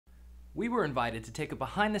We were invited to take a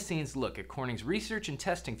behind-the-scenes look at Corning's research and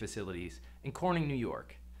testing facilities in Corning, New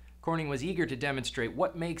York. Corning was eager to demonstrate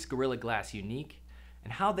what makes Gorilla Glass unique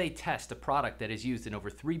and how they test a product that is used in over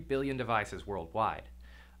 3 billion devices worldwide.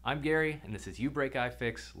 I'm Gary, and this is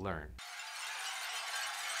uBreakiFix Learn.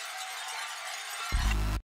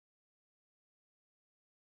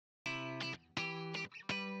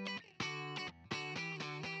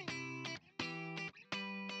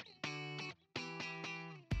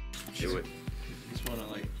 Do it. You just want to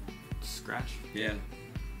like scratch? Yeah.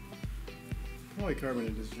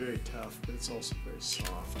 Polycarbonate is very tough, but it's also very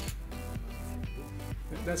soft.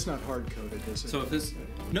 That's not hard coated, is it? So if this,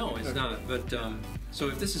 no, it's not. But so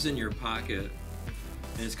if this is in your pocket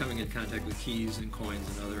and it's coming in contact with keys and coins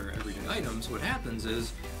and other everyday items, what happens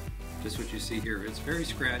is just what you see here. It's very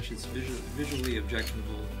scratched. It's visually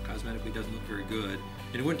objectionable. Cosmetically doesn't look very good,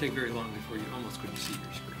 and it wouldn't take very long before you almost couldn't see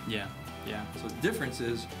your screen. Yeah. So the difference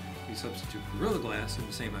is, you substitute Gorilla Glass in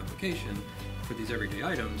the same application for these everyday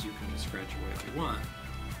items, you can just scratch away if you want,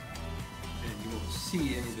 and you won't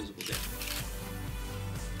see any visible damage.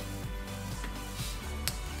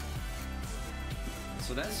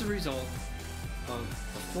 So that's the result of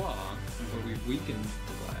a flaw where we've weakened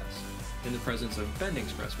the glass in the presence of bending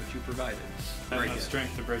stress, which you provided. I have enough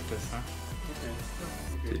strength to break this, huh? Okay.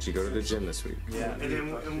 Did you go to the gym this week? Yeah.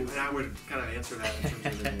 And I would kind of answer that in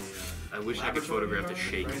terms of I wish I could photograph the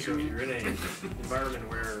shake. Right? So you're in an environment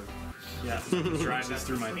where drive this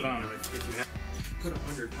through my thumb. If you have Put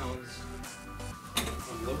 100 pounds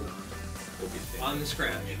of load on the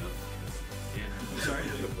scratch. Yeah. I'm sorry.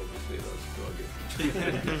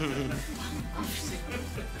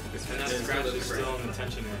 and that scratch is still in the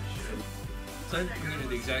tension edge. So I'm going to do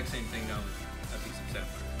the exact same thing now with that piece of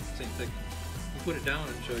sapphire. Same thing. We'll put it down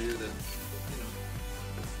and show you that,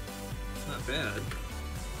 it's not bad.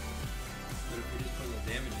 But if we just put a little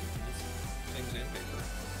damage in it, it's same sandpaper.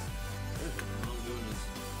 All I'm doing is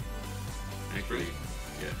Actually,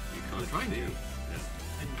 yeah, you can't see.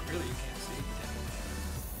 and really you can't see the damage.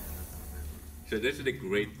 So this is a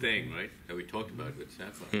great thing, right? That we talked about with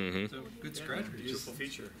sapphire. So good scratch. Beautiful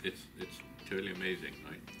feature. It's totally amazing,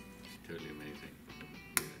 right? It's totally amazing.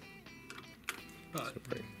 But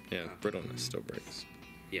Yeah, brittleness still breaks.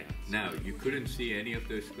 Yeah. Now you couldn't see any of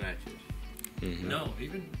those scratches. no,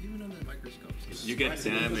 even under the microscope. So You get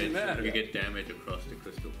damage. You get damage across the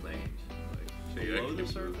crystal planes. Right? So you Below the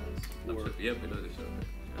actually surface? Yeah, below the surface.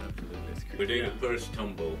 Absolutely. We're doing the first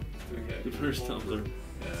tumble. Okay. the first tumbler.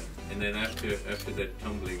 And then after that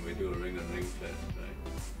tumbling, we do a ring on ring test, right?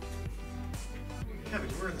 Yeah, but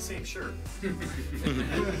you're wearing the same shirt.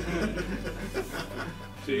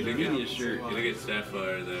 So you look at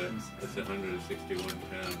sapphire, that's 161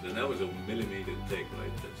 pounds, and that was a millimeter thick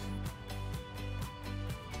like this.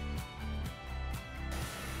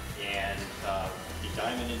 And the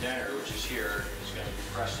diamond indenter, which is here, is going to be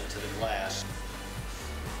pressed into the glass.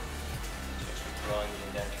 So it's drawing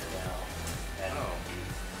the indenter now. And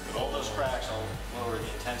with all those cracks, I'll lower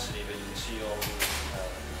the intensity, but you can see all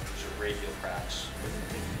these are radial cracks.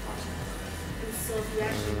 And so if you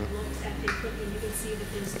actually looked at the equipment, you can see that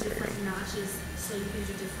there's different notches, so you can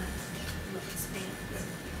do different spans.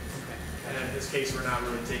 Okay. And in this case, we're not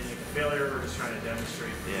really taking it to failure. We're just trying to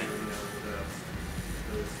demonstrate the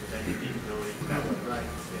bending capability that way. Right.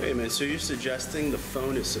 Wait a minute, so you're suggesting the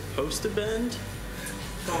phone is supposed to bend?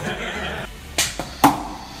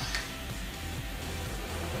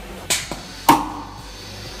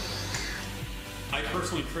 I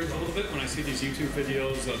personally cringe a little bit when I see these YouTube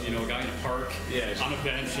videos of, a guy in a park on a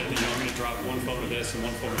bench and, I'm going to drop one phone of this and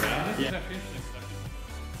one phone of that. Yeah.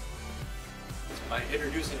 By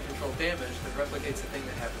introducing controlled damage that replicates the thing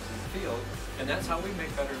that happens in the field, and that's how we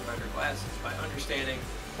make better and better glasses, by understanding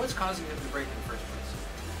what's causing them to break in the first place.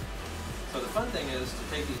 So the fun thing is to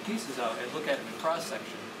take these pieces out and look at it in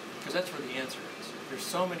cross-section, because that's where the answer is. There's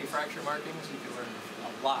so many fracture markings, you can learn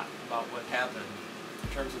a lot about what happened in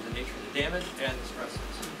terms of the nature of the damage and the stresses.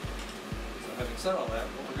 So having said all that,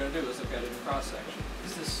 what we're going to do is look at it in cross-section.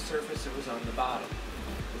 This is the surface that was on the bottom.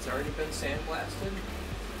 It's already been sandblasted,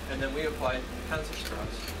 and then we applied tensor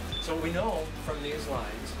stress. So we know from these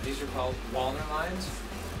lines, these are called Wallner lines,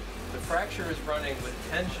 the fracture is running with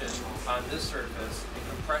tension on this surface and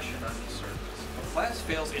compression on this surface. Glass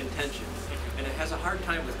fails in tension, and it has a hard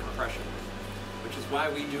time with compression, which is why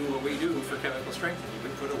we do what we do for chemical strengthening. We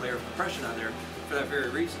put a layer of compression on there for that very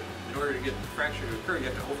reason. In order to get the fracture to occur, you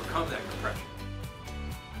have to overcome that compression.